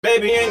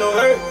Baby, ain't no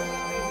hurt.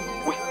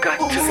 We got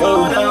to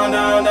Slow down,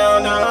 down,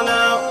 down, down,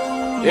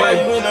 down. Why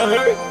you in a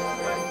hurt?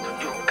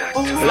 You got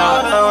to Slow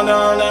down,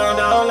 down, down,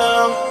 down,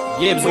 down.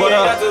 Gibbs, We what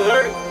ain't up? got to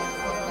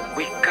hurt.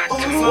 We got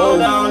to Slow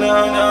down,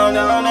 down, down,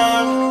 down,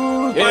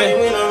 down. Why you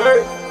in a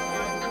hurt?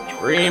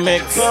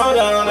 Remix. Slow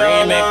down,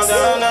 down, down, Remix.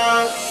 down,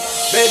 down.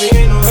 Baby,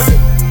 ain't no hurt.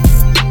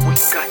 We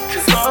got to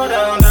Slow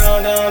down,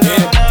 down, down,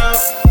 down, down.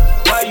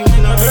 Why you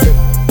in a hurt?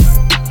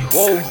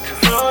 Whoa.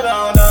 Slow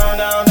down, down,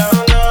 down,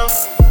 down, down.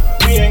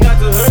 We ain't got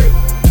to hurt.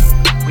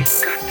 We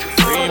got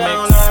to Slow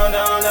down, Remix. down,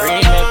 down, down,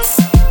 Remix.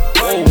 down.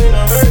 Why you in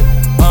a hurt?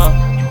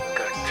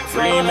 got to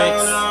Remix.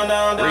 Down,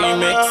 down, down, down,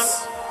 Remix.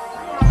 down.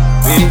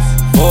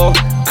 Before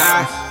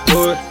I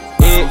put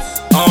it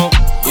on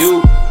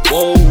you,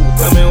 whoa.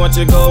 Tell me what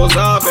your goals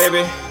are,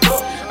 baby.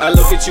 I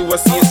look at you, I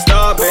see a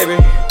star, baby.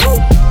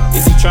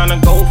 Is he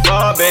tryna go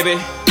far, baby?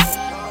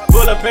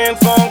 Pull up in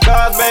phone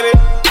calls, baby.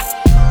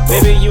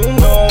 Baby, you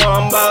know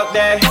I'm about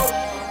that.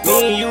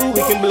 Me and you,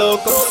 we can blow a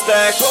couple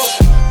stacks.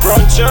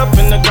 Brunch up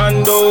in the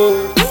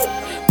condo.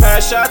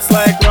 Pass shots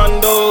like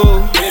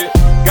Rondo.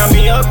 Got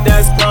me up,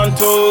 that's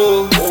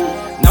pronto.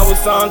 Now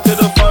it's on to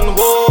the fun,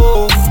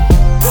 whoa.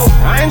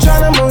 I ain't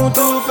tryna move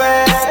too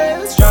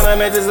fast. Tryna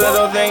make this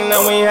little thing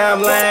that we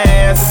have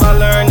last. If I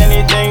learn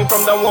anything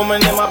from the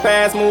woman in my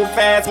past, move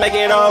fast, make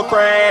it all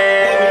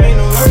crash. Ain't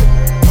no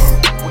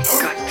hurt. We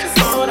got to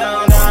Slow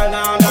down, down,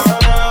 down, down,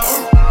 down.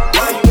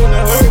 Why you in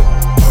a hurt?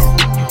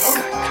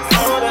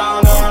 Slow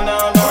down, down,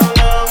 down, down,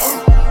 down.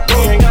 We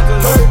ain't got to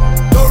hurt.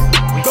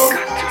 We got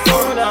to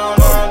Slow down,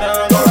 down,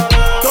 down, down,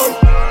 down.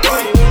 Why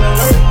you in a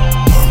hurt?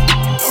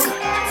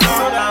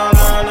 Slow down,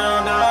 down,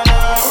 down, down,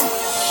 down.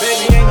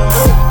 Baby, ain't no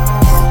hurt.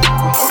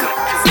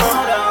 Slow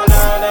down,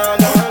 down, down,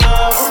 down,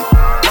 down.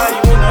 Why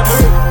you in a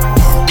hurt?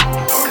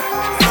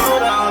 Slow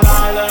down,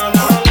 down, down,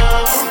 down,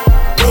 down.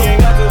 We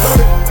ain't got to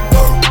hurt.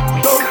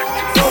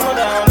 Slow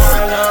down,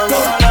 down, down,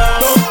 down,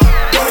 down.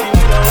 Why you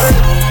in a hurt?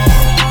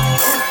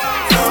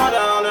 Slow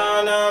down,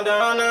 down, down,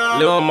 down, down.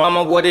 Little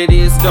mama, what it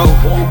is though?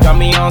 Got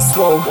me on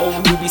swole.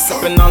 You be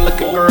sippin' on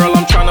liquor, girl,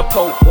 I'm tryna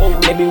poke.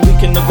 Maybe we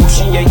can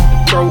negotiate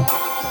the throat.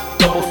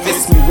 Double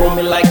fist me, roll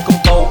me like a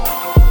boat.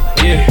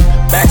 Yeah,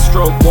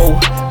 backstroke, whoa.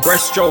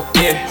 Breaststroke,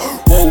 yeah,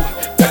 whoa.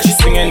 Got you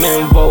singing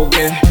in Vogue,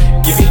 yeah.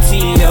 Give me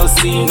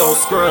TLC, no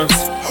scrubs.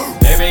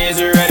 Baby, is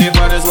you ready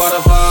for this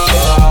waterfall?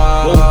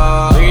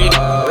 Whoa.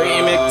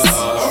 Remix,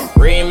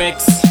 remix,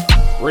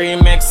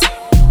 remix.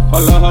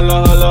 Holla,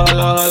 holla, holla,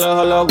 holla, holla,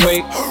 holla,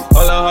 wait.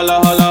 Holla, holla,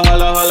 holla,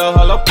 holla, holla,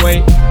 holla,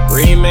 wait.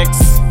 Remix,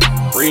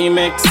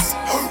 remix,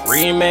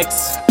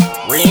 remix,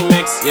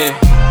 remix, yeah.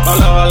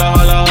 Holla, holla,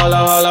 holla, holla,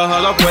 holla,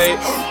 holla, wait.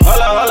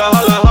 Holla, holla,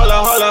 holla, holla,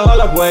 holla,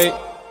 holla, wait.